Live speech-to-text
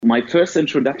my first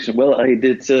introduction, well, I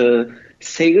did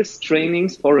sales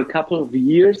trainings for a couple of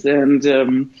years, and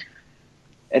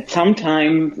at some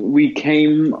time we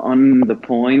came on the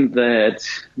point that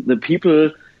the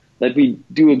people that we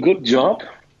do a good job,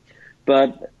 but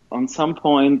on some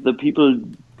point the people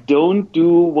don't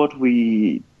do what we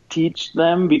teach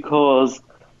them because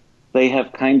they have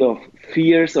kind of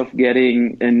fears of getting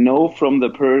a no from the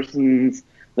persons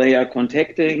they are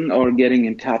contacting or getting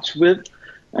in touch with.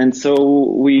 And so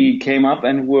we came up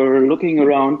and were looking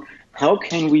around, how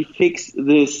can we fix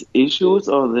these issues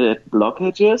or the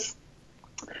blockages?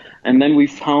 And then we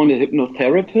found a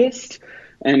hypnotherapist,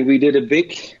 and we did a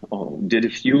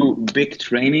few big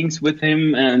trainings with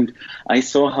him, and I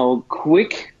saw how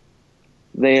quick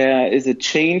there is a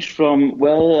change from,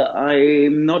 well,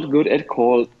 I'm not good at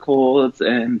calls,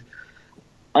 and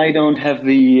I don't have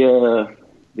the,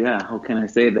 how can I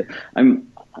say that?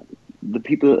 The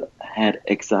people had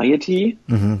anxiety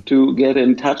to get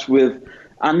in touch with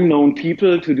unknown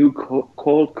people, to do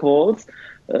cold calls.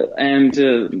 And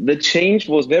the change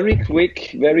was very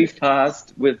quick, very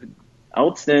fast, with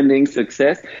outstanding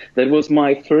success. That was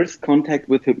my first contact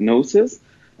with hypnosis.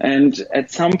 And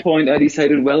at some point I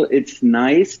decided, well, it's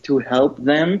nice to help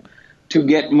them to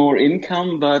get more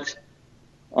income, but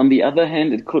on the other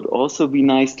hand, it could also be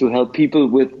nice to help people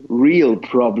with real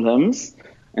problems.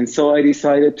 And so I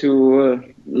decided to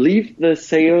leave the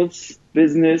sales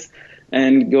business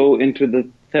and go into the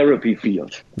therapy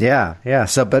field. Yeah.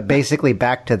 So, but basically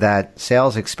back to that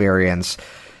sales experience,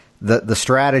 the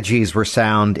strategies were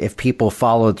sound. If people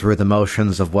followed through the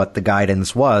motions of what the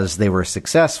guidance was, they were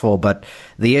successful. But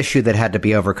the issue that had to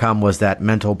be overcome was that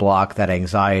mental block, that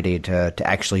anxiety to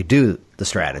actually do the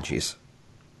strategies.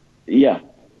 Yeah.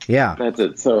 Yeah. That's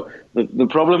it. So the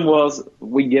problem was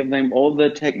we gave them all the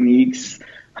techniques,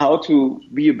 how to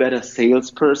be a better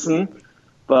salesperson.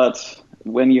 But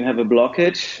when you have a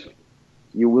blockage,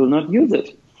 you will not use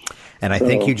it. And I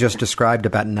think you just described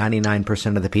about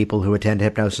 99% of the people who attend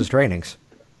hypnosis trainings.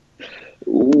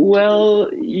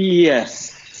 Well,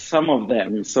 yes, some of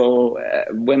them. So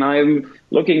when I'm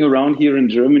looking around here in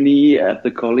Germany at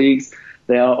the colleagues,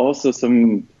 there are also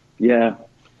some,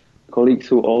 colleagues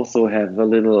who also have a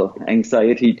little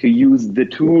anxiety to use the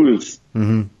tools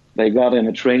they got in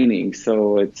a training.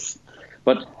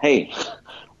 But hey,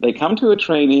 they come to a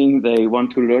training, they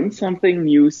want to learn something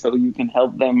new, so you can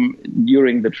help them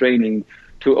during the training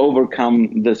to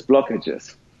overcome these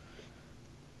blockages.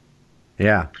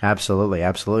 Yeah, absolutely.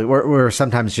 We're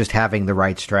sometimes just having the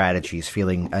right strategies,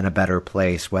 feeling in a better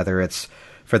place, whether it's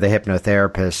for the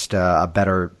hypnotherapist, a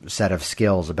better set of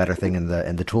skills, a better thing in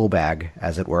the tool bag,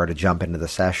 as it were, to jump into the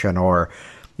session, or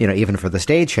even for the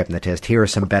stage hypnotist, here are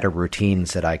some better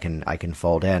routines that I can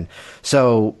fold in.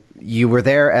 So you were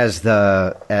there as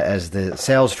the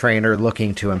sales trainer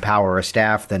looking to empower a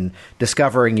staff, then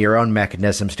discovering your own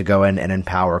mechanisms to go in and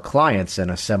empower clients in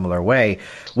a similar way.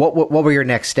 What were your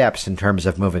next steps in terms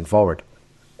of moving forward?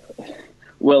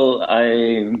 Well,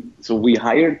 we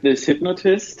hired this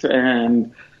hypnotist,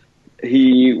 and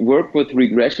he worked with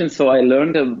regression. So I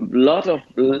learned a lot of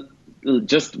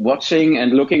just watching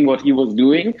and looking what he was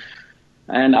doing.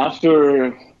 And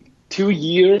after 2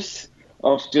 years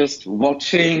of just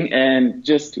watching and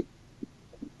just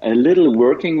a little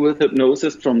working with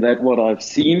hypnosis from that, what I've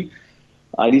seen,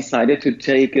 I decided to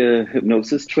take a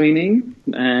hypnosis training.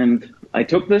 And I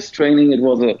took this training. It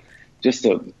was just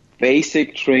a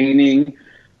basic training.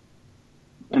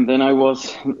 And then I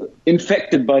was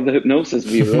infected by the hypnosis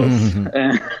virus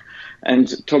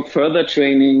and took further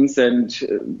trainings and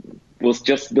was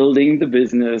just building the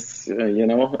business.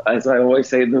 As I always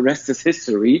say, the rest is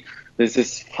history. This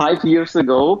is 5 years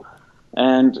ago.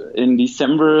 And in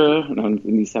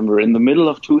the middle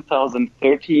of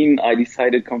 2013, I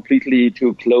decided completely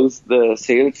to close the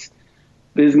sales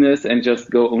business and just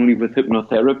go only with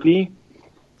hypnotherapy.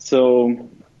 So,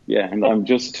 and I'm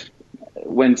just,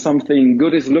 when something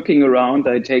good is looking around,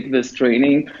 I take this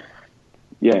training.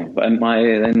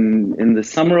 And in the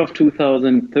summer of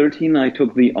 2013, I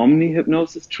took the Omni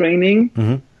hypnosis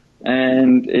training.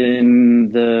 And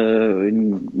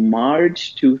in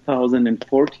March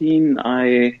 2014,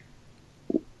 I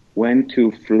went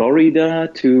to Florida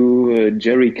to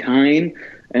Jerry Kine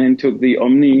and took the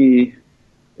Omni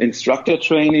instructor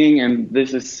training. And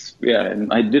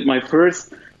and I did my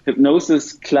first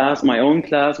hypnosis class, my own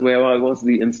class, where I was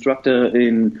the instructor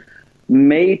in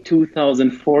May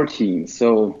 2014.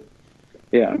 So,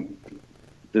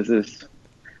 this is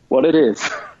what it is.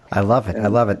 I love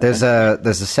it. There's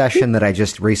a session that I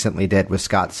just recently did with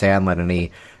Scott Sandlin, and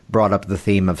he brought up the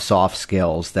theme of soft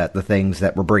skills, that the things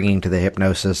that we're bringing to the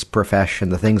hypnosis profession,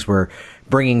 the things we're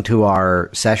bringing to our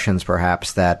sessions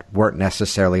perhaps that weren't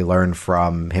necessarily learned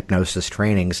from hypnosis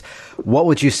trainings. What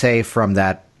would you say from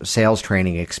that sales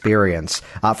training experience?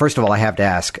 First of all, I have to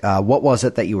ask, what was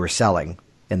it that you were selling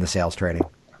in the sales training?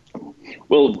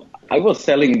 Well, I was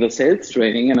selling the sales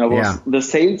training, and I was the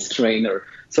sales trainer.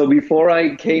 So before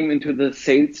I came into the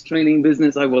sales training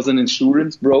business, I was an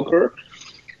insurance broker.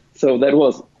 So that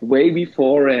was way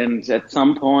before, and at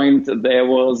some point there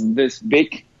was this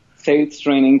big sales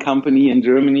training company in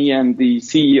Germany, and the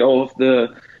CEO of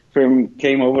the firm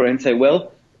came over and said,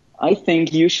 well, I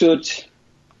think you should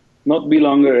not be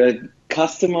longer a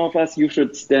customer of us, you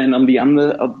should stand on the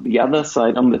other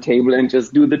side on the table and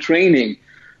just do the training.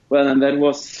 Well, and that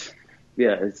was,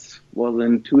 it was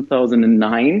in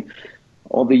 2009.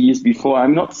 All the years before.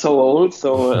 I'm not so old,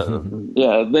 so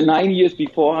the 9 years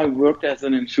before I worked as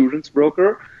an insurance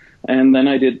broker, and then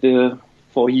I did the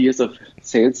 4 years of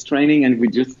sales training, and we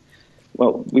did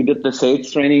the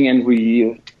sales training, and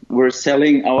we were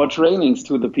selling our trainings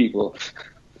to the people.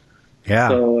 Yeah.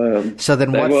 So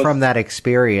then what from that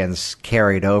experience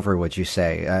carried over, would you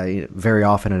say? Very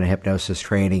often in a hypnosis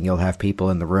training, you'll have people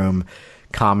in the room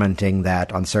commenting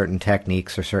that on certain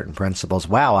techniques or certain principles,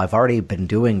 wow, I've already been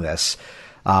doing this.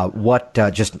 I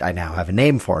now have a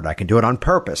name for it. I can do it on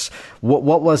purpose.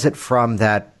 What was it from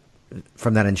that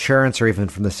insurance or even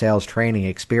from the sales training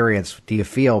experience, do you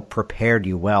feel prepared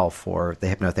you well for the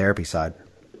hypnotherapy side?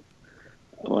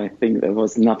 Oh, I think there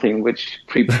was nothing which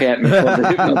prepared me for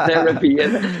the hypnotherapy.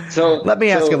 And so let me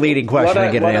ask a leading question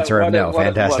and get an answer of no.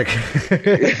 Fantastic.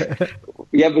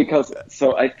 Because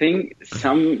I think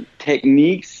some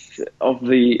techniques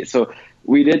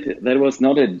we did, that was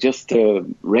not just a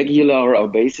regular or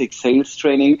basic sales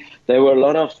training. There were a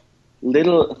lot of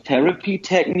little therapy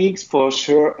techniques for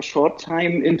short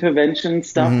time intervention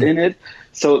stuff in it.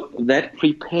 So that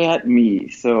prepared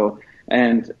me.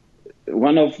 And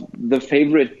one of the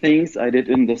favorite things I did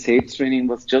in the sales training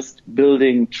was just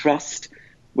building trust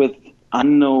with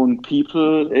unknown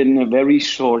people in a very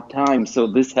short time. So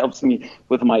this helps me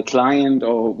with my client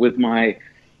or with my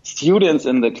students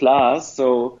in the class.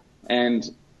 And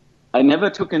I never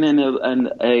took an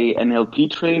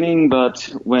NLP training, but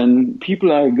when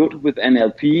people are good with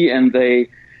NLP and they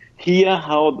hear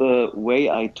how the way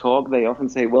I talk, they often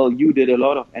say, well, you did a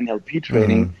lot of NLP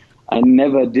training. I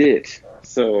never did.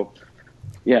 So,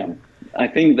 I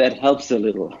think that helps a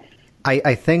little.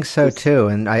 I think so too.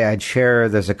 And I'd share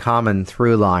there's a common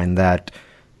through line that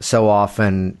so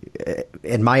often,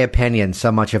 in my opinion,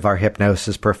 so much of our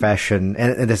hypnosis profession,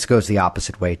 and this goes the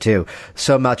opposite way too,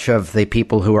 so much of the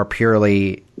people who are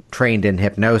purely trained in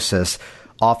hypnosis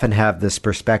often have this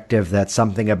perspective that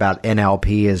something about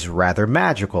NLP is rather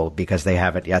magical because they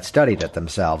haven't yet studied it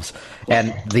themselves.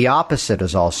 And the opposite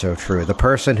is also true. The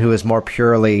person who is more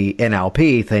purely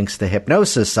NLP thinks the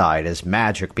hypnosis side is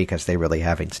magic because they really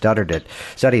haven't studied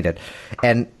it.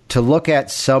 And to look at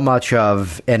so much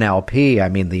of NLP, I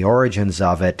mean, the origins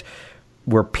of it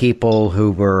were people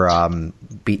who were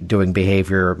doing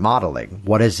behavior modeling.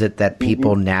 What is it that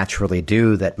people naturally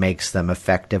do that makes them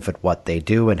effective at what they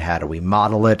do, and how do we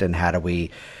model it, and how do we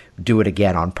do it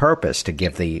again on purpose to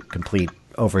give the complete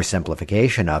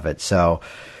oversimplification of it? So,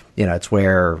 it's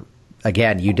where,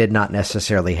 again, you did not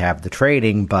necessarily have the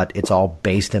training, but it's all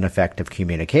based in effective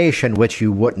communication, which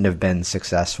you wouldn't have been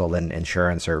successful in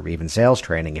insurance or even sales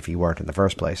training if you weren't in the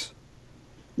first place.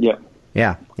 Yeah.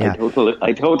 Yeah.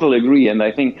 I totally agree. And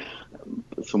I think,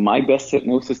 so my best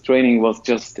hypnosis training was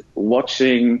just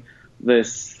watching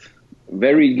this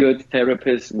very good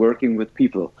therapist working with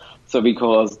people. So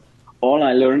because all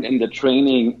I learned in the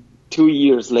training 2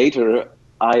 years later,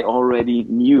 I already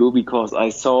knew because I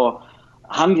saw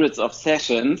hundreds of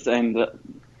sessions, and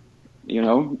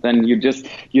then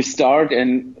you start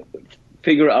and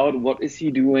figure out what is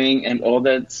he doing and all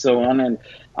that, so on. And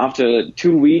after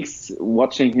 2 weeks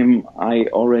watching him, I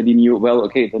already knew, well,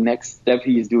 okay, the next step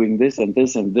he is doing this and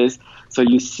this and this. So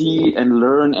you see and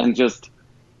learn and just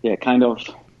kind of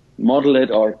model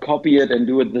it or copy it and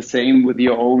do it the same with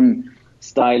your own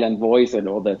style and voice and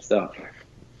all that stuff.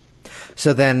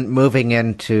 So then moving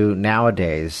into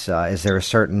nowadays, is there a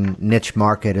certain niche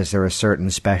market? Is there a certain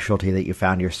specialty that you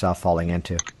found yourself falling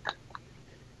into?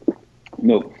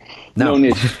 No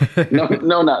niche.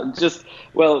 No. Just,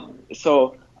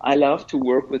 so I love to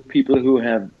work with people who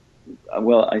have,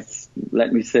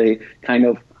 let me say, kind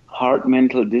of hard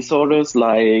mental disorders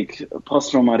like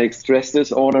post-traumatic stress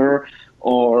disorder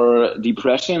or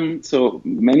depression. So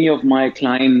many of my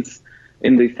clients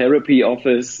in the therapy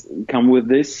office come with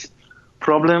this,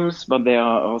 problems, but there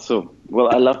are also,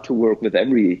 well, I love to work with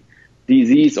every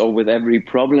disease or with every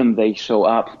problem they show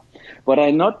up. What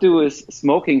I not do is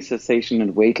smoking cessation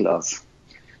and weight loss.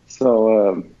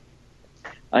 So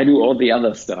I do all the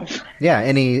other stuff. Yeah.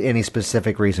 Any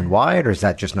specific reason why, or does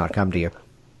that just not come to you?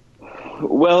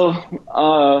 Well,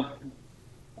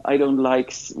 I don't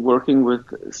like working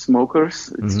with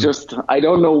smokers. It's just, I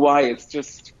don't know why. It's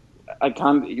just, I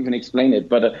can't even explain it.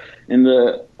 But in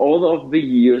all of the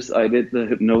years I did the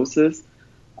hypnosis,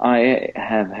 I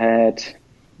have had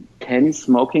 10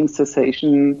 smoking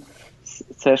cessation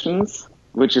sessions,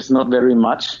 which is not very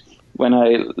much when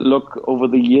I look over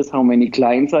the years how many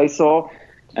clients I saw,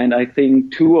 and I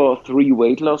think 2 or 3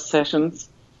 weight loss sessions.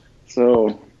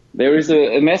 So there is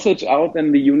a message out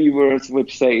in the universe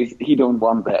which says he don't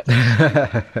want that.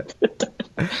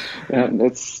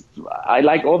 I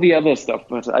like all the other stuff,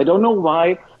 but I don't know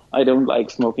why I don't like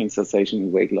smoking cessation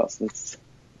and weight loss.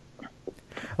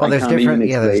 Well, there's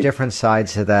different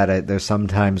sides to that. There's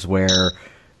sometimes where,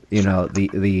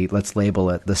 the let's label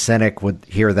it, the cynic would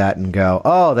hear that and go,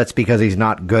 oh, that's because he's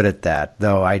not good at that.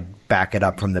 Though I back it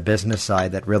up from the business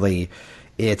side that really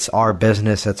it's our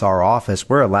business, it's our office.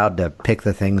 We're allowed to pick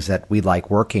the things that we like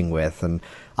working with. And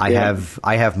I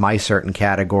have my certain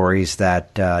categories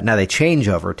that now they change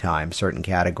over time, certain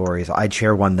categories. I'd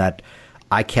share one that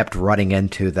I kept running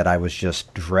into that I was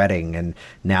just dreading, and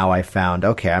now I found,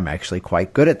 okay, I'm actually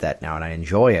quite good at that now, and I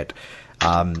enjoy it.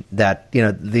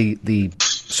 The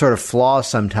sort of flaw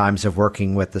sometimes of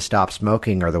working with the stop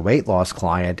smoking or the weight loss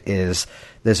client is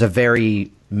there's a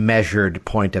very measured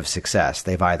point of success.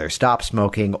 They've either stopped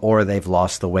smoking or they've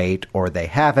lost the weight or they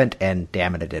haven't, and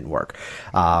damn it, it didn't work.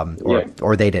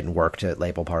 Or they didn't work, to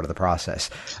label part of the process.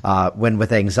 When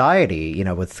with anxiety,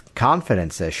 with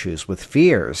confidence issues, with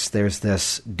fears, there's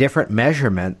this different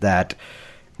measurement that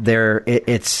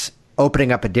it's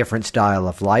opening up a different style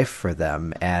of life for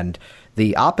them. And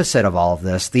the opposite of all of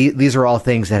this, these are all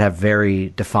things that have very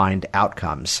defined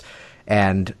outcomes.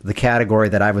 And the category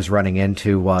that I was running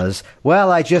into was,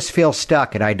 well, I just feel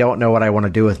stuck and I don't know what I want to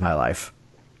do with my life.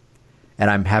 And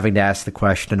I'm having to ask the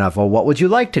question of, well, what would you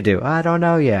like to do? I don't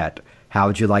know yet. How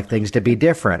would you like things to be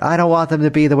different? I don't want them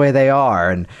to be the way they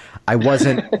are. And I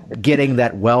wasn't getting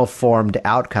that well-formed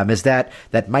outcome.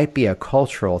 That might be a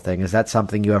cultural thing. Is that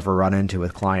something you ever run into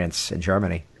with clients in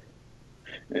Germany?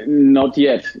 Not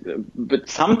yet. But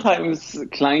sometimes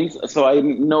clients, so I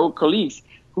know colleagues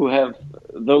who have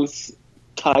those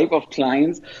type of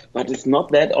clients, but it's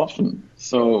not that often.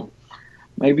 So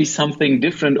maybe something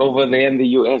different over there in the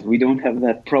US. We don't have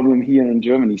that problem here in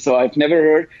Germany. So I've never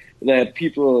heard that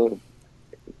people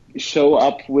show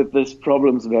up with these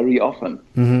problems very often.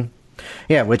 Mm-hmm.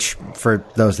 Yeah, which for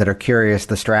those that are curious,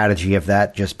 the strategy of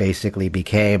that just basically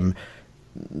became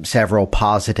several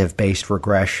positive-based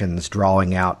regressions,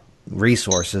 drawing out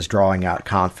resources, drawing out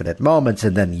confident moments,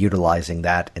 and then utilizing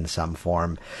that in some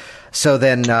form. So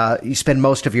then you spend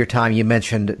most of your time, you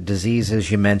mentioned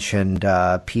diseases, you mentioned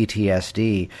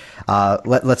PTSD.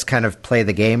 Let's kind of play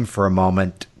the game for a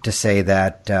moment to say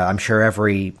that I'm sure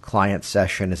every client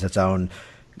session is its own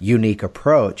unique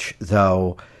approach,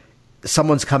 though.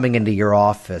 Someone's coming into your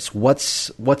office. What's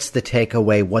the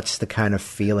takeaway? What's the kind of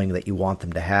feeling that you want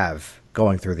them to have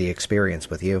going through the experience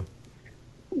with you?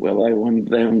 Well, I want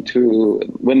them to,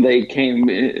 when they came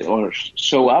in or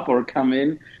show up or come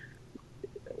in,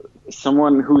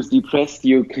 someone who's depressed,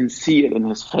 you can see it in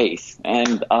his face.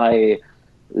 And I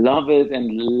love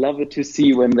it to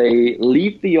see when they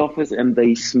leave the office and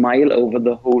they smile over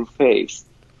the whole face.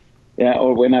 Yeah,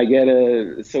 or when I get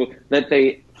so that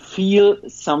they feel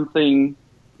something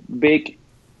big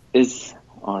is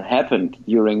or happened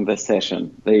during the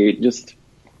session. They just,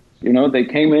 they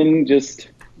came in just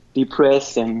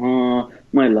depressed and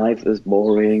my life is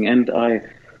boring and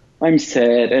I'm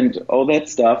sad and all that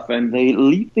stuff, and they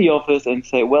leave the office and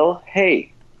say, well,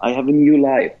 hey, I have a new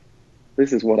life.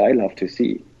 This is what I love to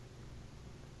see.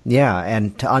 Yeah,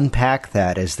 and to unpack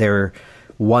that, is there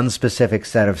one specific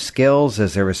set of skills?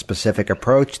 Is there a specific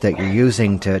approach that you're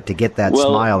using to get that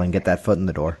smile and get that foot in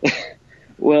the door?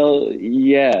 Well,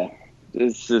 yeah.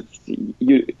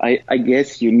 I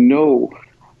guess you know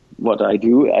what I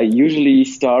do. I usually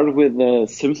start with a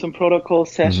Simpson protocol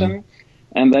session,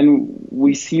 and then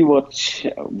we see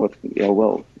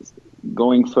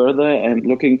going further and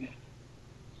looking,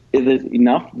 is it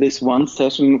enough, this one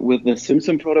session with the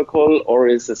Simpson protocol, or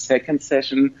is a second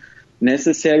session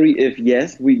necessary? If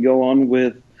yes, we go on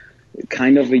with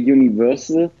kind of a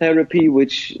universal therapy,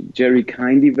 which Jerry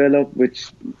Kine developed,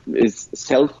 which is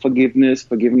self-forgiveness,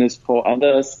 forgiveness for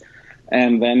others,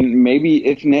 and then maybe,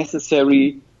 if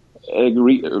necessary,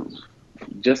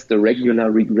 just the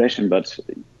regular regression, but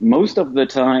most of the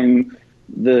time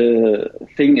the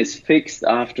thing is fixed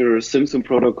after Simpson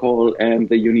protocol and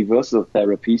the universal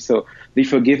therapy. So the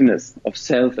forgiveness of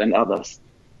self and others.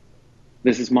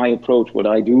 This is my approach, what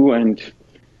I do. And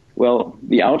well,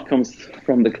 the outcomes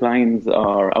from the clients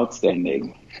are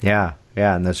outstanding. Yeah.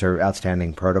 Yeah, and those are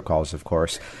outstanding protocols, of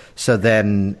course. So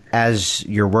then as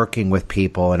you're working with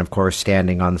people and, of course,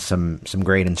 standing on some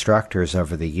great instructors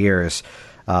over the years,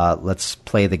 let's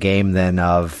play the game then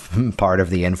of part of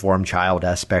the informed child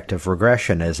aspect of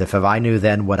regression is if I knew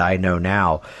then what I know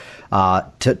now,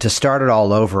 to start it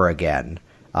all over again,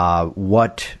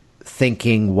 what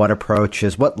thinking, what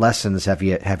approaches, what lessons have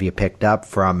you picked up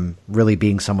from really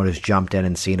being someone who's jumped in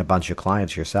and seen a bunch of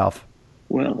clients yourself?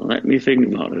 Well, let me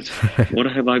think about it. What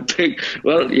have I picked?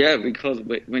 Well, yeah, because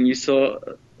when you saw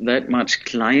that much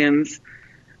clients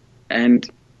and,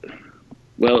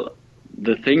 well,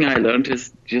 the thing I learned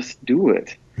is just do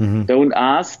it. Mm-hmm. Don't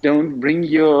ask, don't bring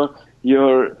your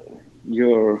now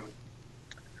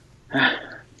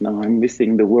I'm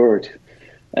missing the word,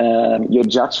 your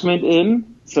judgment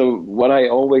in. So what I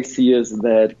always see is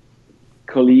that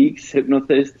colleagues,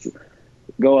 hypnotists,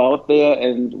 go out there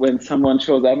and when someone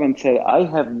shows up and say, I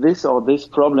have this or this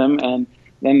problem, and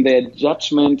then their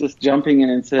judgment is jumping in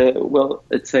and say, well,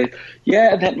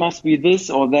 yeah, that must be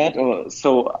this or that. Or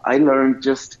so I learned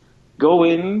just go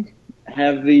in,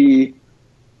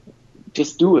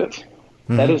 just do it.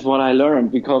 Mm-hmm. That is what I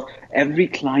learned because every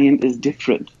client is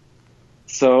different.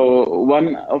 So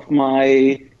one of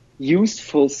my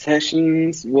useful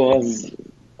sessions was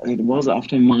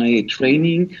after my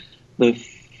training, the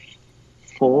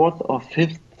fourth or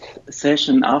fifth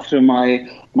session after my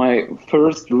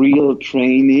first real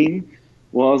training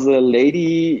was a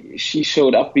lady. She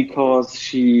showed up because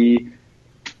she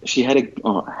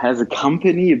has a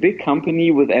company, a big company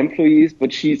with employees,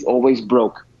 but she's always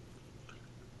broke.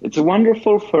 It's a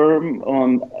wonderful firm.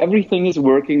 Everything is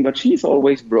working, but she's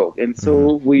always broke. And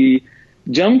so we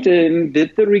jumped in,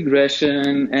 did the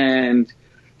regression, and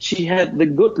she had the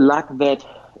good luck that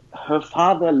her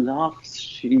father loves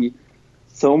she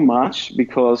so much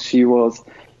because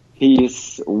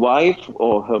his wife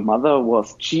or her mother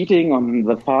was cheating on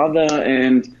the father,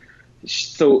 and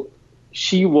so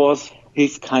she was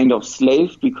his kind of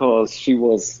slave because she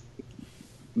was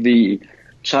the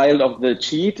child of the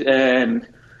cheat, and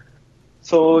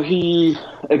so he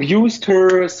abused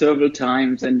her several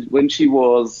times. And when she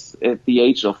was at the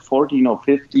age of 14 or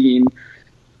 15,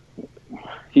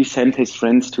 he sent his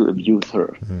friends to abuse her.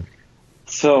 Mm-hmm.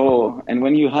 So, and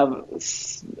when you have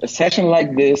a session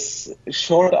like this,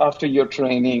 short after your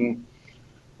training,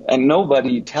 and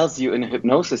nobody tells you in a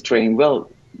hypnosis training, well,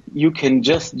 you can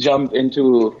just jump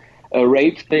into a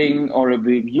rape thing or a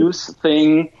abuse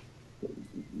thing,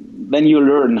 then you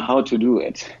learn how to do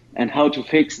it and how to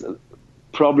fix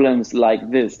problems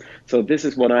like this. So this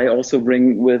is what I also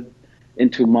bring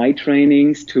into my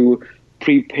trainings to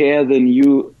prepare the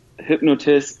new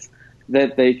hypnotists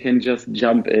that they can just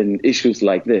jump in issues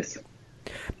like this.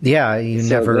 Yeah, you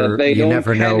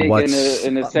never know what's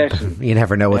in a session. You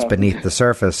never know what's beneath the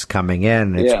surface coming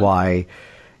in. It's why,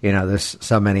 there's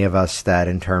so many of us that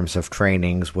in terms of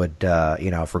trainings would,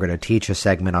 if we're going to teach a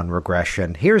segment on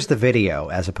regression, here's the video,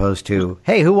 as opposed to,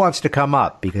 hey, who wants to come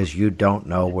up? Because you don't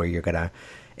know where you're going to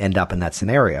end up in that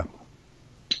scenario.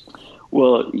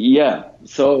 Well, yeah.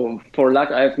 So for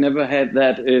luck, I've never had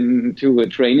that into a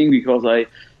training because I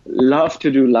love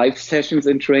to do live sessions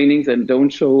in trainings and don't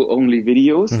show only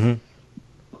videos.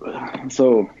 Mm-hmm.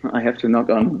 So I have to knock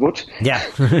on wood. Yeah.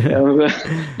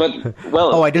 But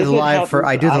well. Oh, I do the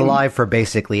live for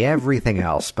basically everything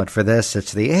else, but for this,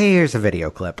 it's hey, here's a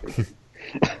video clip.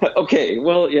 Okay.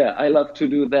 Well, yeah, I love to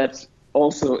do that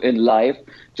also in live,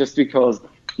 just because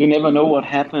you never know what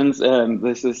happens, and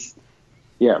this is,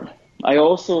 I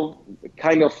also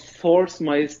kind of force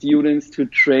my students to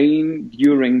train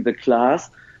during the class,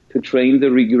 to train the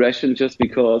regression, just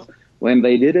because when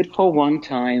they did it for one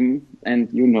time, and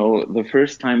the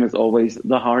first time is always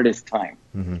the hardest time.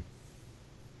 Mm-hmm.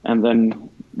 And then,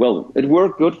 well, it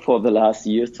worked good for the last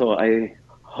year, so I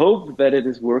hope that it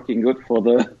is working good for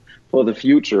the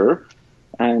future.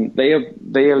 And they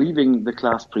are leaving the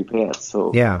class prepared.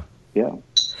 So yeah.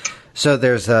 So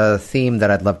there's a theme that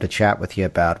I'd love to chat with you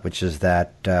about, which is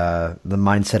that the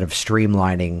mindset of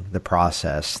streamlining the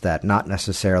process, that not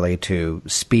necessarily to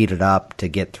speed it up to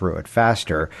get through it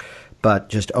faster, but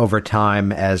just over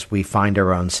time as we find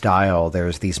our own style,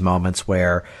 there's these moments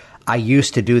where I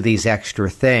used to do these extra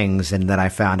things, and then I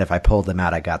found if I pulled them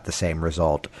out, I got the same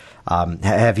result.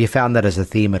 Have you found that as a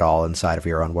theme at all inside of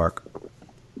your own work?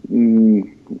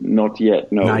 Not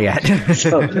yet, no. Not yet.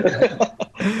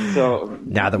 So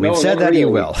now that we've said that, really. You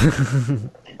will.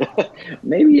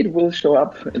 Maybe it will show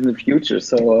up in the future.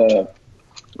 So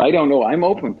I don't know. I'm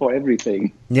open for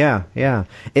everything. Yeah, yeah.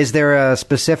 Is there a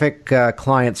specific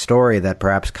client story that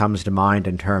perhaps comes to mind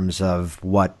in terms of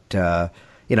what,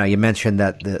 you mentioned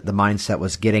that the mindset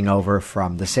was getting over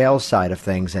from the sales side of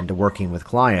things into working with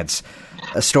clients.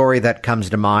 A story that comes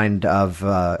to mind of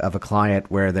a client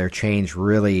where their change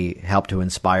really helped to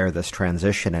inspire this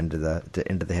transition into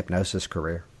the hypnosis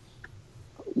career?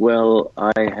 Well,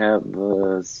 I have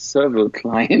several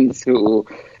clients who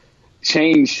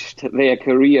changed their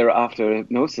career after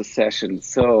hypnosis sessions.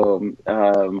 So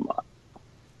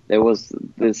there was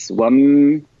this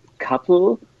one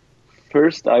couple.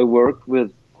 First, I worked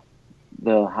with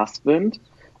the husband,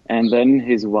 and then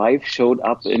his wife showed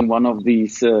up in one of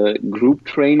these group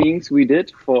trainings we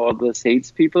did for the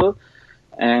salespeople.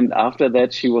 And after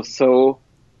that, she was so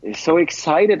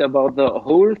excited about the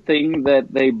whole thing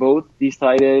that they both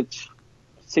decided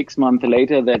 6 months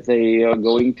later that they are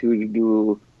going to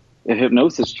do a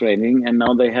hypnosis training. And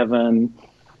now they have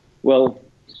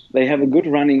they have a good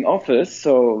running office.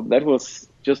 So that was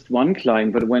just one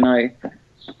client. But I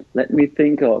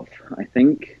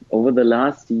think over the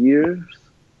last years,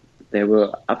 there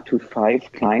were up to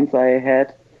 5 clients I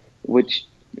had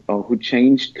who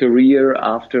changed career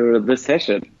after the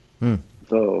session.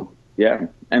 So, yeah.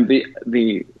 And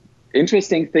the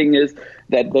interesting thing is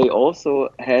that they also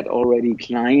had already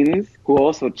clients who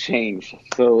also changed.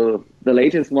 So the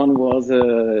latest one was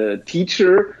a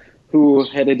teacher who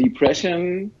had a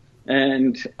depression,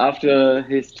 and after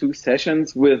his 2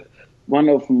 sessions with one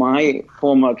of my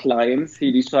former clients,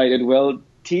 he decided, well,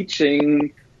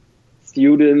 teaching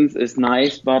students is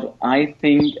nice, but I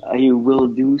think I will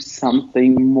do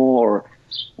something more.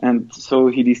 And so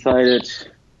he decided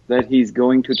that he's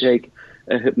going to take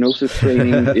a hypnosis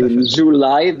training in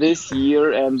July this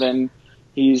year, and then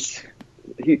he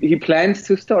plans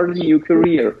to start a new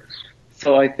career.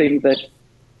 So I think that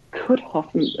could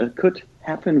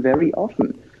happen very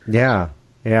often. Yeah.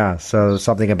 Yeah, so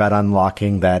something about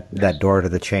unlocking that door to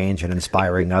the change and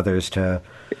inspiring others to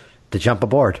jump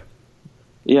aboard.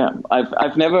 Yeah,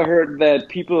 I've never heard that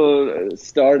people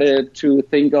started to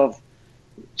think of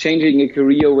changing a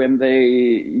career when they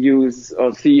use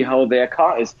or see how their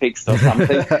car is fixed or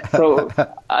something. So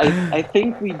I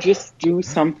think we just do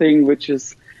something which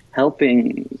is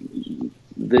helping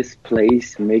this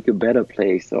place make a better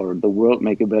place, or the world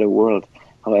make a better world,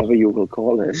 however you will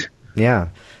call it. Yeah.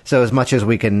 So as much as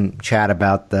we can chat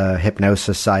about the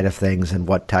hypnosis side of things and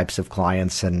what types of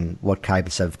clients and what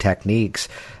types of techniques,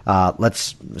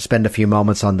 let's spend a few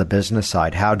moments on the business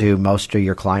side. How do most of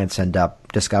your clients end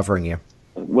up discovering you?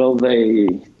 Well, they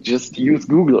just use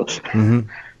Google. Mm-hmm.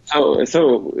 So,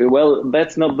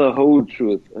 that's not the whole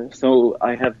truth. So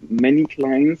I have many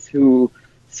clients who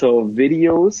saw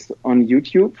videos on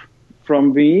YouTube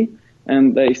from me,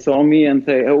 and they saw me and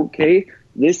say, okay,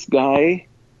 this guy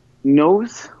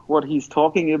knows what he's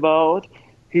talking about.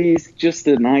 He's just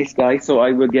a nice guy, so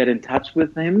I will get in touch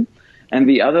with him. And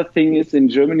the other thing is, in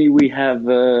Germany we have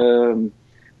a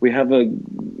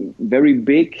very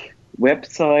big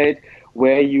website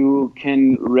where you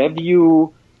can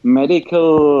review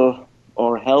medical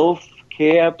or health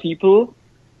care people.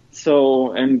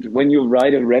 So, and when you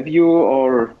write a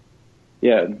review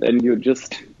then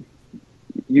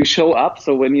you show up.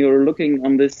 So when you're looking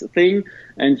on this thing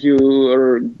and you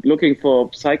are looking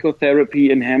for psychotherapy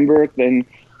in Hamburg, then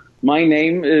my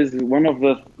name is one of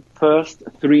the first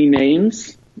 3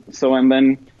 names. So, and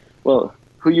then, well,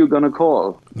 who you gonna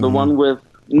call? The one with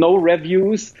no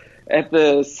reviews at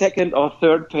the 2nd or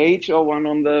 3rd page, or one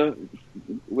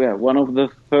of the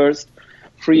first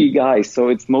 3 guys. So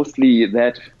it's mostly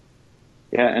that.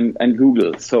 Yeah, and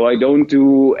Google. So I don't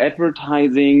do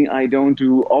advertising. I don't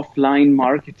do offline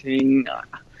marketing.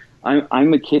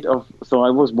 I'm a kid so I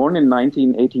was born in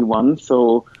 1981.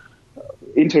 So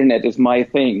internet is my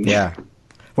thing. Yeah,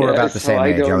 we're about the same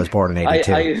age. I was born in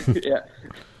 82.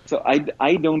 So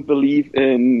I don't believe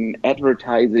in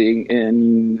advertising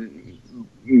in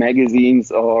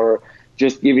magazines or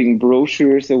just giving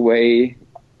brochures away.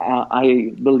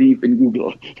 I believe in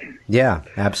Google. Yeah,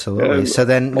 absolutely. So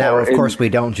then now, of course, we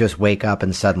don't just wake up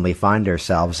and suddenly find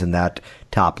ourselves in that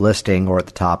top listing or at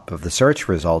the top of the search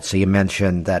results. So you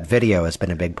mentioned that video has been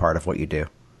a big part of what you do.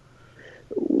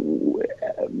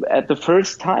 At the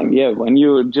first time, yeah, when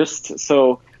you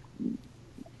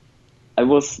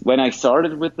when I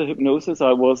started with the hypnosis,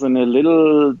 I was in a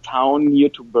little town near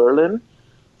to Berlin.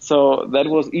 So that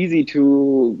was easy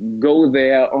to go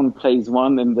there on place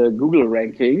 1 in the Google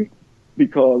ranking,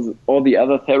 because all the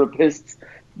other therapists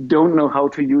don't know how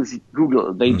to use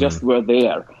Google. They just were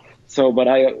there. So, but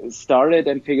I started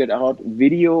and figured out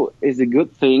video is a good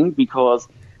thing because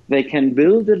they can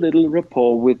build a little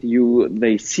rapport with you.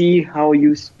 They see how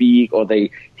you speak, or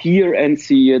they hear and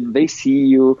see it. They see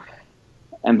you,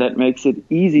 and that makes it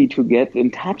easy to get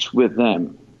in touch with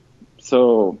them.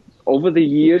 So over the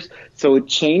years, so it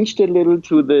changed a little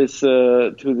to this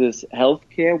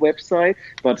healthcare website,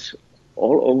 but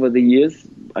all over the years,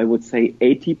 I would say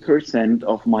 80%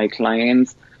 of my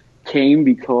clients came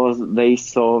because they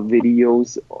saw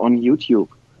videos on YouTube.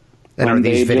 And are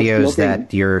these videos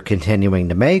that you're continuing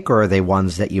to make, or are they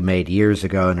ones that you made years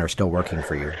ago and are still working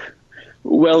for you?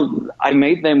 Well, I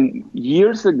made them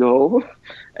years ago,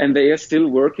 and they are still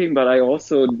working, but I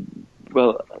also,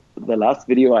 well, the last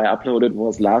video I uploaded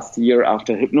was last year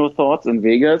after Hypnothoughts in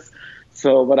Vegas.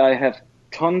 So, but I have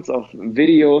tons of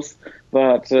videos,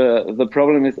 but the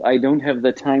problem is I don't have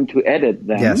the time to edit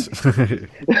them. Yes.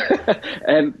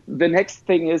 And the next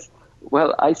thing is,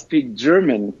 well, I speak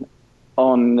German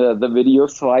on the video,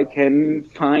 so I can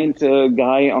find a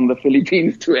guy on the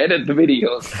Philippines to edit the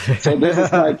videos. So this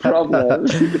is my problem.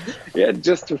 Yeah,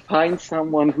 just to find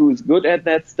someone who's good at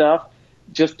that stuff,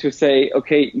 just to say,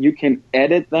 okay, you can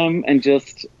edit them and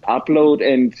just upload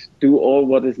and do all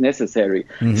what is necessary.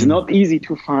 Mm-hmm. It's not easy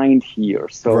to find here.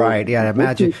 So right, yeah, I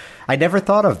imagine. I never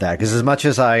thought of that, because as much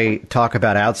as I talk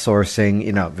about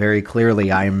outsourcing, very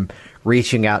clearly I'm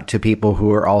reaching out to people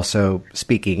who are also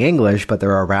speaking English, but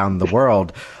they're around the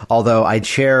world. Although I'd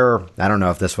share, I don't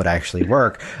know if this would actually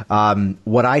work,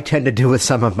 what I tend to do with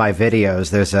some of my videos,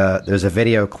 there's a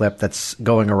video clip that's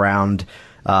going around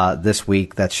this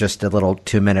week that's just a little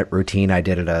 2-minute routine I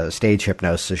did at a stage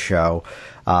hypnosis show.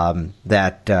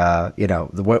 What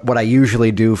I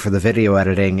usually do for the video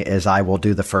editing is I will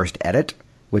do the first edit,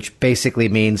 which basically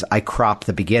means I crop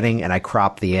the beginning and I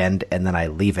crop the end and then I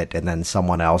leave it, and then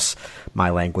someone else, my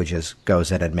languages,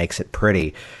 goes in and makes it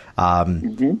pretty.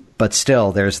 But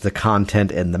still, there's the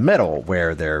content in the middle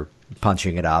where they're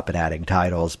punching it up and adding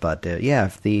titles. But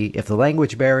if the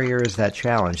language barrier is that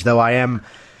challenge, though I am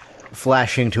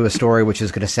flashing to a story which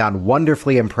is going to sound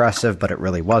wonderfully impressive, but it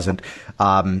really wasn't,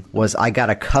 was I got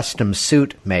a custom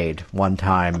suit made one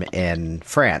time in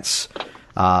France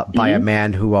by a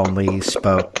man who only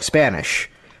spoke Spanish.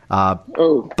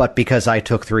 But because I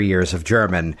took 3 years of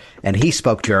German and he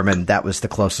spoke German, that was the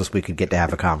closest we could get to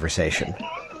have a conversation.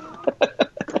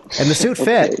 And the suit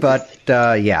fit, but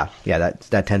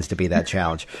that tends to be that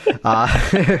challenge.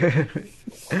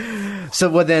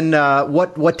 So then,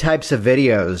 what types of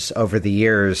videos over the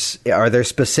years, are there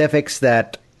specifics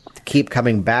that keep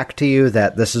coming back to you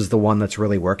that this is the one that's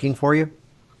really working for you?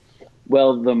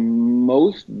 Well, the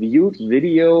most viewed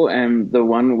video and the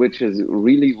one which is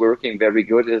really working very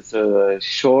good is a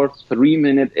short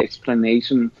 3-minute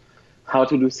explanation how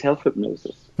to do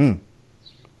self-hypnosis.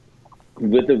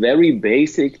 With a very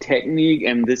basic technique,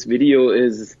 and this video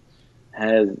has,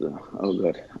 oh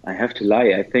God, I have to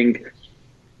lie, I think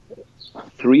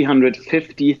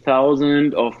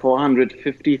 350,000 or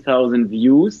 450,000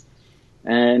 views,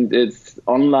 and it's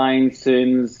online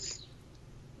since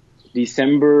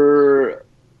December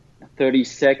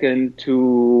 32nd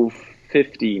to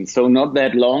 15, so not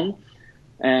that long,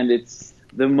 and it's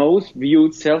the most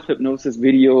viewed self-hypnosis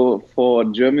video for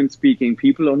German-speaking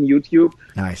people on YouTube.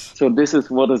 Nice. So this is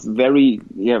what is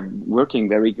working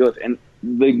very good. And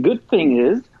the good thing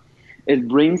is it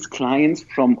brings clients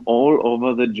from all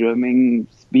over the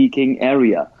German-speaking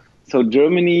area. So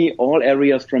Germany, all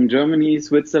areas from Germany,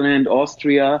 Switzerland,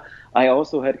 Austria. I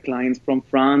also had clients from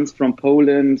France, from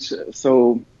Poland.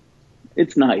 So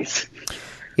it's nice.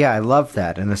 Yeah, I love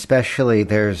that. And especially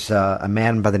there's a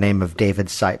man by the name of David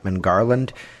Siteman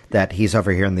Garland that he's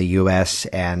over here in the U.S.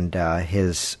 and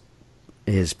his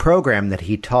program that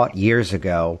he taught years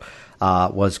ago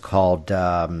was called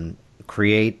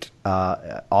Create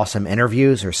Awesome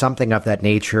Interviews or something of that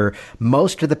nature.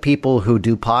 Most of the people who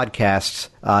do podcasts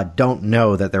don't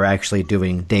know that they're actually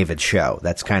doing David's show.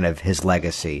 That's kind of his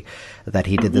legacy, that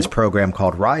he did this program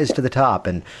called Rise to the Top.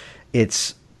 And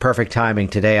it's perfect timing.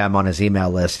 Today I'm on his email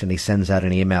list, and he sends out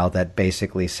an email that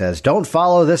basically says, don't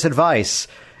follow this advice.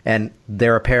 And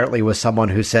there apparently was someone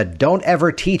who said, don't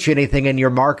ever teach anything in your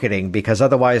marketing because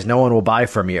otherwise no one will buy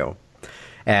from you.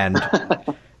 And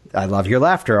I love your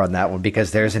laughter on that one,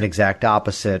 because there's an exact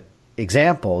opposite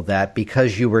example, that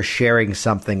because you were sharing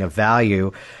something of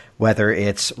value, whether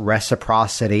it's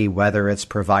reciprocity, whether it's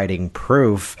providing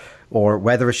proof, or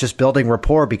whether it's just building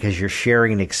rapport because you're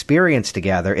sharing an experience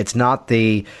together, it's not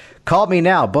the call me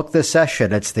now, book this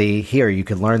session. It's the here, you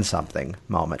can learn something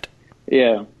moment.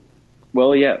 Yeah.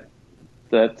 Well, yeah.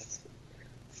 That's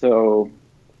so,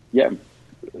 yeah.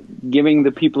 Giving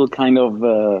the people kind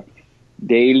of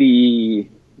daily,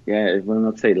 I will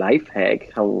not say life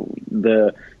hack, how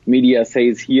the media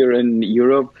says here in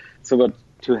Europe. So, but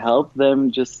to help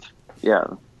them just,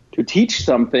 to teach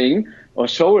something or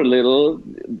show a little,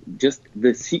 just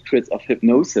the secrets of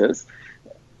hypnosis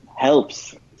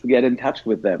helps to get in touch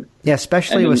with them. Yeah,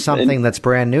 especially with something that's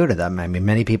brand new to them. I mean,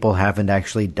 many people haven't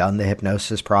actually done the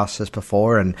hypnosis process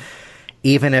before, and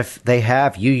even if they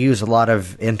have, you use a lot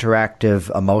of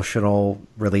interactive emotional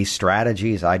release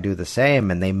strategies. I do the same,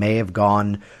 and they may have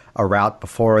gone a route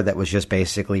before that was just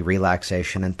basically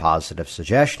relaxation and positive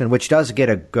suggestion, which does get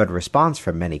a good response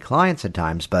from many clients at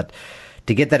times, but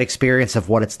to get that experience of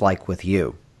what it's like with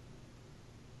you.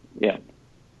 Yeah.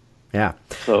 Yeah.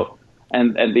 So,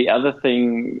 and the other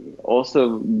thing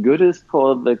also good is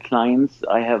for the clients.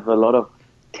 I have a lot of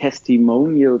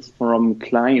testimonials from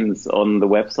clients on the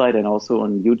website and also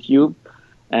on YouTube.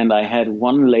 And I had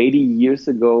one lady years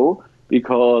ago,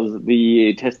 because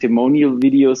the testimonial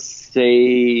videos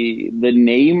say the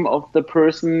name of the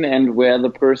person and where the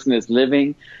person is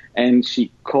living. And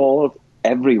she called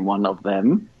every one of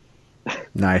them.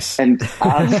 Nice. And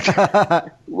asked,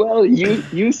 well,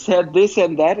 you said this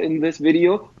and that in this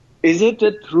video. Is it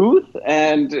the truth?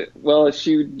 And, well,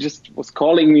 she just was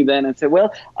calling me then and said,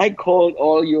 well, I called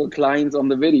all your clients on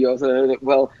the video. So,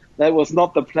 well, that was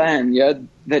not the plan,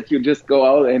 that you just go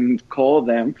out and call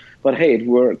them. But, hey, it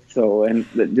worked. So, and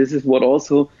this is what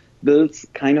also builds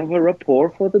kind of a rapport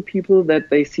for the people,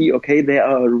 that they see, okay, there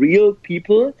are real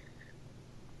people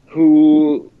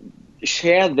who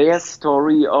share their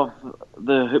story of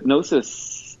the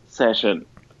hypnosis session.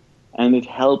 And it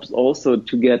helps also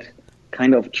to get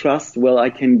kind of trust. Well, I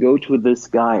can go to this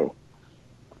guy.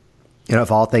 You know,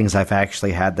 of all things, I've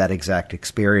actually had that exact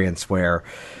experience where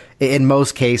in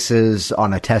most cases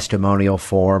on a testimonial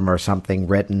form or something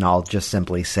written, I'll just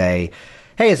simply say,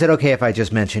 hey, is it okay if I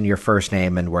just mention your first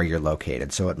name and where you're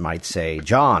located? So it might say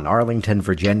John, Arlington,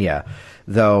 Virginia.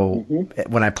 Though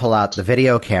when I pull out the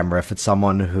video camera, if it's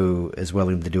someone who is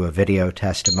willing to do a video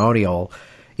testimonial,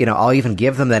 you know, I'll even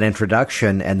give them that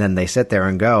introduction, and then they sit there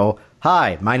and go,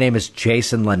 hi, my name is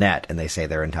Jason Lynette, and they say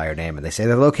their entire name, and they say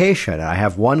their location. And I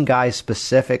have one guy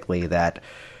specifically that,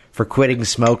 for quitting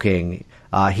smoking,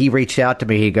 he reached out to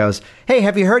me. He goes, hey,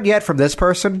 have you heard yet from this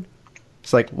person?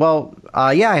 It's like, well,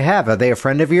 yeah, I have. Are they a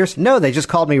friend of yours? No, they just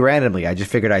called me randomly. I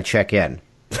just figured I'd check in.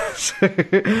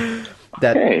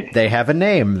 That they have a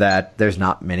name, that there's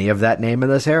not many of that name in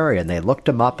this area, and they looked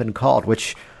him up and called,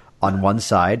 which on one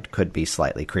side could be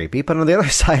slightly creepy, but on the other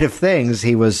side of things,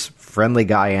 he was friendly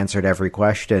guy, answered every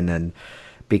question, and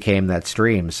became that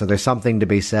stream. So there's something to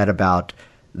be said about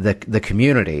the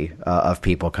community of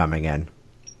people coming in.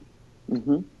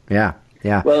 Mm-hmm. Yeah.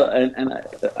 Well, and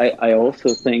I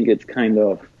also think it's kind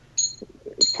of,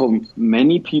 for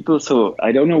many people, so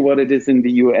I don't know what it is in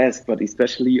the US, but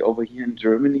especially over here in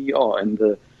Germany or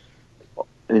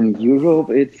in Europe,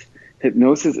 it's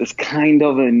hypnosis is kind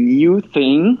of a new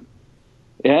thing.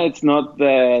 Yeah, it's not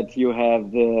that you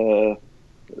have the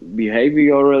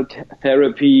behavioral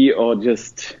therapy or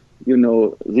just,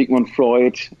 Sigmund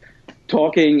Freud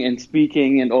talking and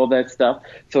speaking and all that stuff.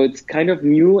 So it's kind of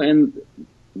new, and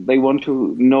they want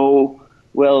to know,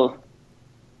 well,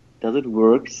 does it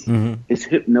work? Mm-hmm. Is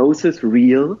hypnosis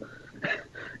real?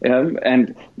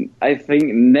 And I think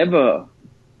never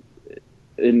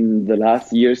in the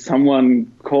last year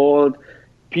someone called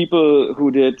people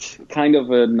who did kind of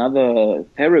another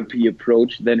therapy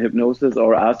approach than hypnosis,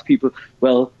 or asked people,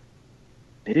 well,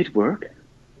 did it work?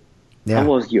 Yeah. How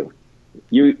was you?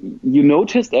 You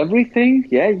noticed everything?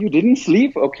 Yeah, you didn't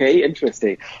sleep? Okay,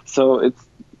 interesting. So it's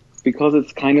because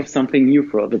it's kind of something new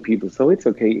for other people, so it's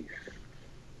okay.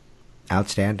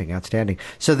 Outstanding.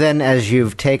 So then, as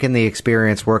you've taken the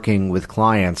experience working with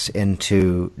clients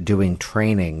into doing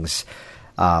trainings,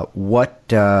 what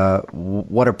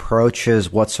approaches,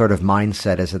 what sort of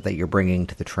mindset is it that you're bringing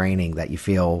to the training that you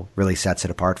feel really sets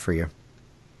it apart for you?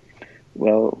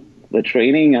 Well, the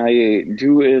training I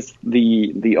do is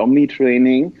the Omni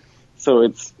training. So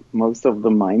it's most of the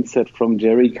mindset from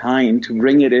Jerry Kine to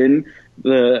bring it in,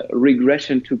 the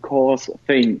regression to cause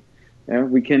thing. Yeah,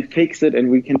 we can fix it, and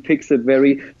we can fix it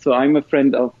so I'm a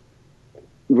friend of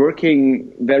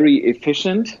working very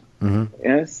efficient. Mm-hmm.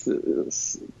 Yes,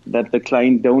 that the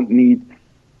client don't need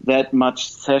that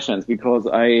much sessions, because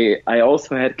I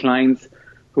also had clients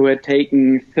who had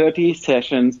taken 30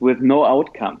 sessions with no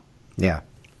outcome. Yeah.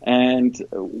 And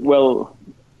well,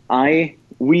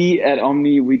 we at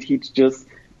Omni, we teach just,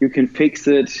 you can fix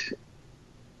it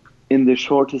in the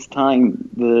shortest time,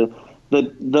 the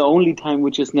only time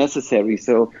which is necessary.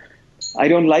 So I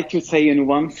don't like to say in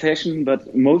one session,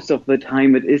 but most of the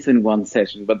time it is in one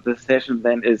session. But the session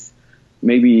then is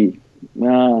maybe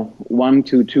 1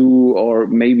 to 2 or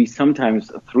maybe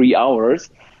sometimes 3 hours.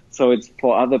 So it's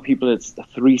for other people, it's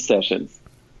 3 sessions.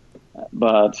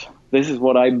 But this is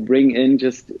what I bring in,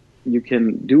 just you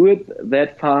can do it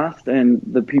that fast and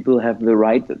the people have the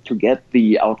right to get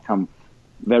the outcome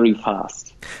very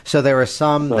fast. So there are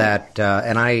some that,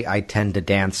 and I tend to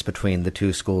dance between the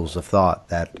two schools of thought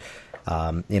that,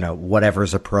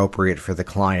 whatever's appropriate for the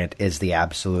client is the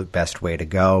absolute best way to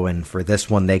go. And for this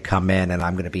one, they come in and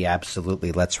I'm going to be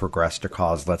absolutely, let's regress to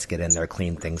cause, let's get in there,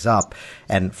 clean things up.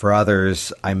 And for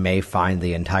others, I may find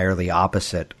the entirely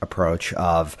opposite approach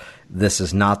of, this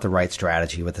is not the right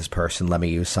strategy with this person, let me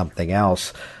use something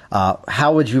else.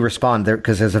 How would you respond there?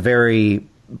 Because there's a very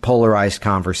polarized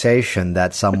conversation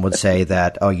that some would say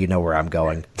that, oh, you know where I'm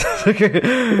going.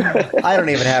 I don't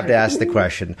even have to ask the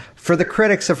question. For the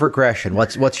critics of regression,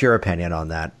 what's your opinion on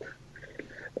that?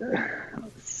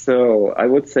 So I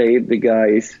would say the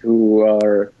guys who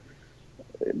are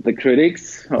the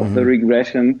critics of the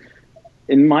regression,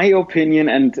 in my opinion,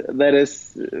 and that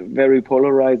is very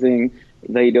polarizing,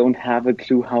 they don't have a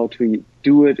clue how to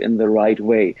do it in the right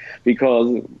way.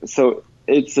 Because, so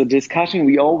it's a discussion,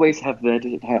 we always have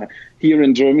that here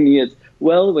in Germany. It's,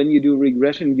 well, when you do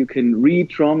regression, you can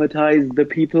re-traumatize the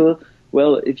people.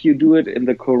 Well, if you do it in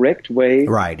the correct way,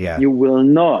 right, yeah, you will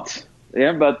not.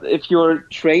 Yeah, but if you're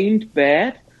trained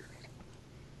bad,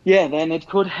 yeah, then it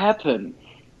could happen.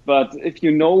 But if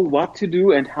you know what to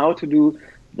do and how to do,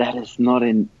 that is not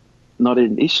an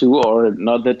issue or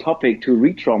not the topic to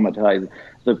re-traumatize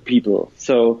the people.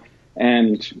 So,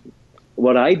 and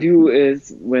what I do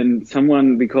is when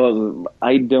someone, because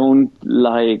I'm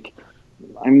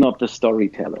not the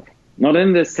storyteller, not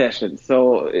in this session.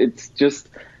 So it's just,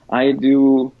 I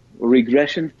do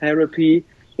regression therapy.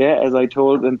 Yeah, as I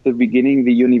told at the beginning,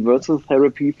 the universal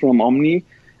therapy from Omni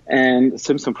and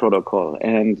Simpson protocol.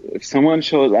 And if someone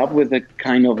shows up with a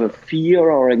kind of a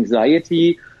fear or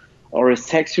anxiety or a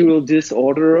sexual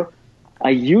disorder, I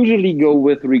usually go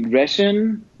with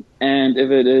regression. And if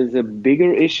it is a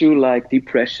bigger issue like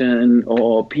depression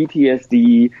or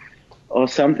PTSD or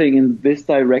something in this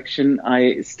direction,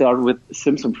 I start with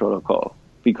Simpson protocol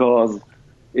because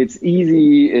it's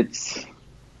easy, it's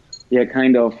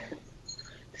kind of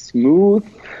smooth.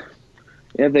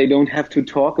 Yeah, they don't have to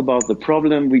talk about the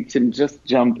problem. We can just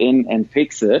jump in and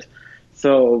fix it.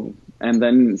 So, and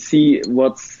then see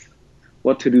what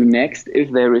to do next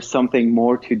if there is something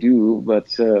more to do.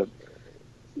 But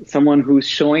someone who's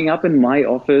showing up in my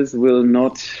office will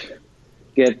not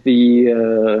get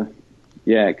the,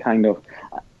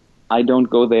 I don't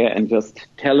go there and just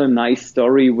tell a nice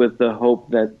story with the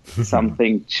hope that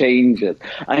something changes.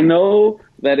 I know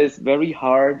that is very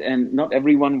hard and not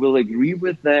everyone will agree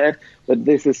with that, but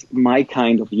this is my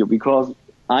kind of view because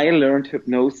I learned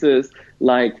hypnosis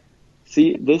like,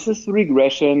 see, this is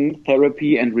regression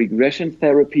therapy and regression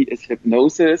therapy is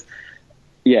hypnosis.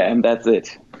 Yeah, and that's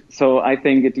it. So I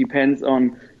think it depends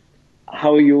on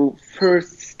how you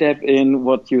first step in,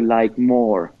 what you like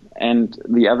more. And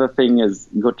the other thing is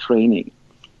good training.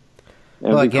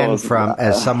 Well, again,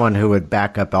 as someone who would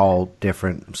back up all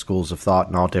different schools of thought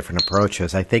and all different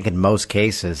approaches, I think in most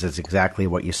cases it's exactly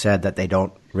what you said, that they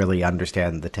don't really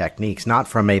understand the techniques, not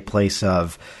from a place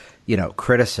of,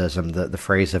 criticism. The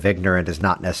phrase of ignorant is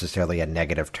not necessarily a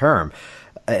negative term.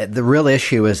 The real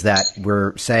issue is that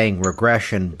we're saying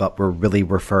regression, but we're really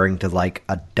referring to like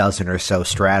a dozen or so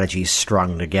strategies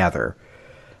strung together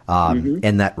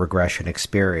in that regression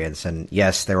experience. And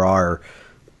yes, there are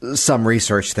some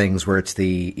research things where it's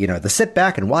the sit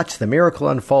back and watch the miracle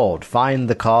unfold, find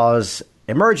the cause,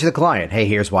 emerge the client. Hey,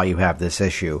 here's why you have this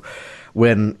issue.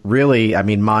 When really,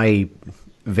 my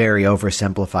very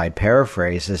oversimplified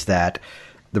paraphrase is that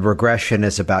the regression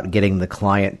is about getting the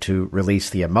client to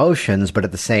release the emotions, but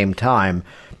at the same time,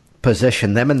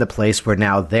 position them in the place where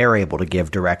now they're able to give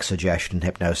direct suggestion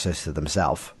hypnosis to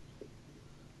themselves.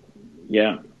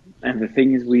 Yeah. And the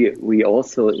thing is, we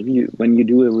also, when you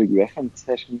do a regression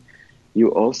session, you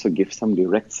also give some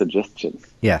direct suggestions.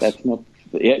 Yes. That's not,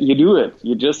 you do it.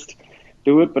 You just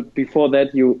do it. But before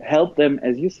that, you help them,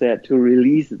 as you said, to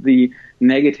release the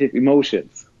negative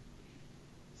emotions.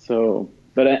 So,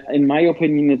 but in my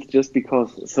opinion, it's just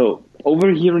because, so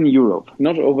over here in Europe,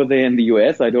 not over there in the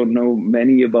US, I don't know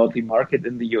many about the market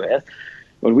in the US,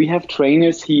 but we have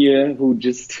trainers here who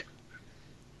just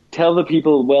tell the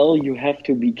people, well, you have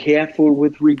to be careful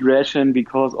with regression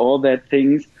because all that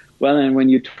things. Well, and when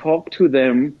you talk to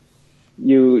them,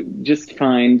 you just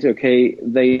find, okay,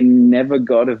 they never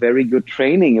got a very good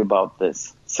training about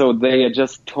this. So they are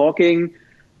just talking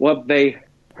what they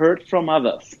heard from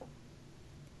others.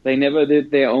 They never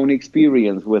did their own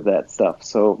experience with that stuff.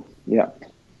 So Yeah.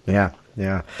 Yeah,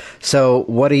 yeah. So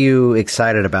what are you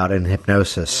excited about in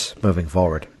hypnosis moving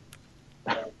forward?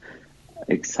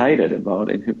 Excited about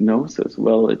in hypnosis?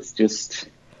 Well, it's just,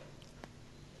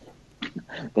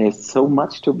 there's so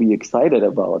much to be excited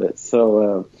about it.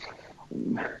 So,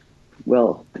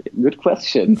 well, good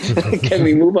question. Can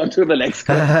we move on to the next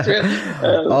question?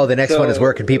 The next one is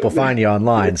where can people find you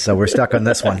online? So we're stuck on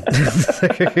this one.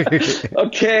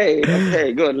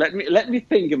 Okay, good. Let me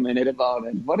think a minute about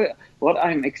it. What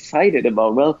I'm excited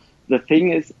about? Well, the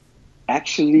thing is,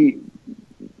 actually,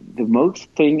 the most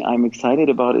thing I'm excited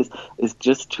about is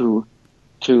just to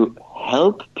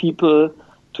help people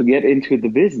to get into the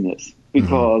business,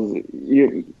 because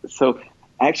so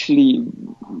actually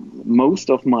most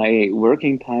of my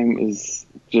working time is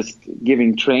just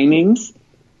giving trainings,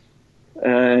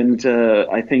 and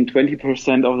I think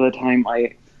 20% of the time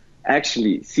I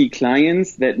actually see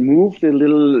clients that moved a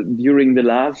little during the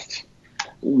last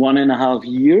 1.5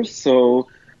 years. So,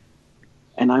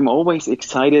 and I'm always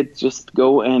excited just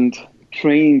go and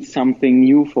train something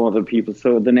new for the people.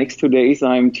 So the next 2 days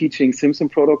I'm teaching Simpson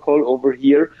protocol over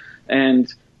here,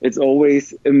 and it's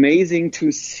always amazing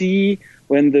to see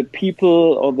when the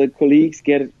people or the colleagues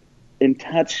get in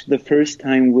touch the first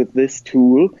time with this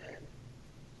tool,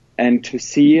 and to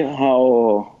see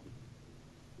how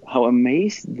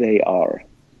amazed they are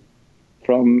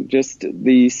from just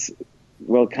these,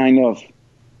 well, kind of,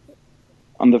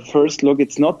 on the first look,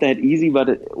 it's not that easy,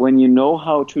 but when you know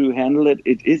how to handle it,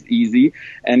 it is easy.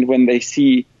 And when they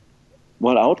see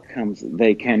what outcomes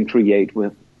they can create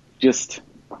with just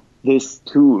this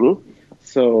tool.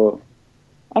 So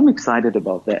I'm excited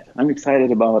about that. I'm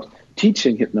excited about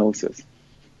teaching hypnosis.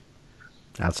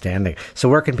 Outstanding. So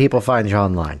where can people find you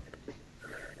online?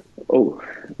 Oh,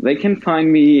 they can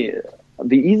find me.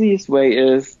 The easiest way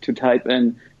is to type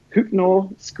in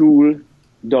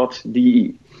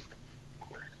hypnoschool.de.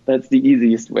 That's the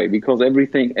easiest way, because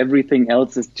everything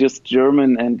else is just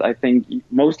German, and I think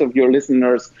most of your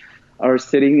listeners are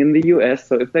sitting in the US.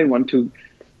 So if they want to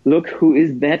look who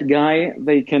is that guy,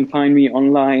 they can find me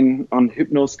online on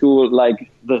Hypnoschool, like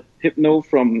the hypno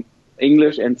from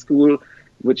English and school,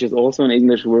 which is also an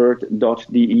English word,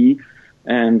 .de.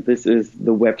 And this is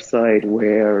the website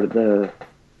where the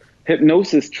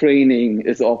hypnosis training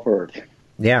is offered.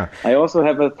 Yeah. I also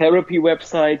have a therapy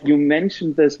website. You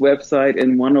mentioned this website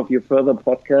in one of your further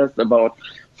podcasts about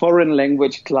foreign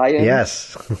language clients.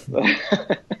 Yes.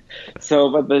 So,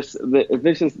 but this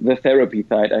is the therapy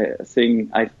side. I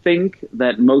think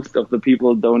that most of the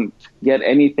people don't get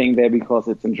anything there because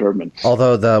it's in German.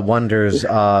 Although the wonders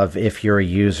of if you're a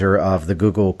user of the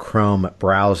Google Chrome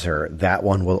browser, that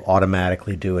one will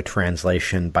automatically do a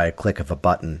translation by a click of a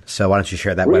button. So why don't you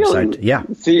share that website? Yeah.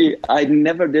 See, I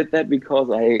never did that because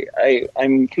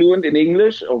I'm fluent in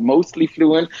English, or mostly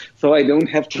fluent, so I don't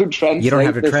have to translate. You don't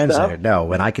have to translate stuff. it,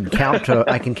 no. And I can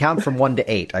count from 1 to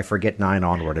 8. I forget 9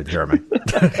 onward in German.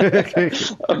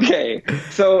 Okay,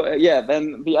 so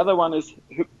then the other one is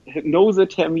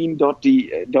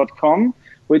hypnosetermin.com,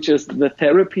 which is the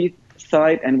therapy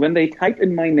site. And when they type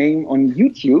in my name on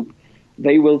YouTube,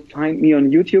 they will find me on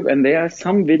YouTube, and there are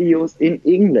some videos in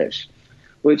English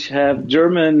which have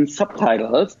German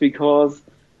subtitles, because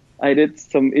I did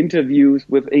some interviews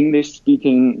with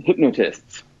English-speaking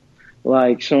hypnotists,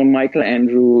 like Sean Michael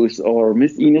Andrews or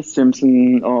Miss Ines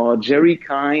Simpson or Jerry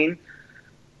Kine.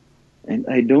 And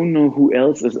I don't know who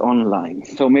else is online.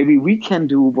 So maybe we can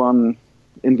do one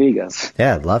in Vegas.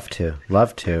 Yeah, I'd love to.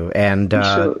 And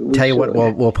tell you what,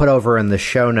 we'll put over in the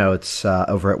show notes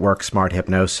over at Work Smart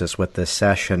Hypnosis with this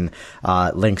session,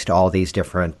 links to all these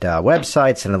different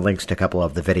websites and links to a couple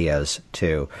of the videos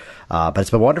too. But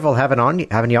it's been wonderful having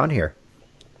you on here.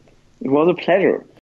 It was a pleasure.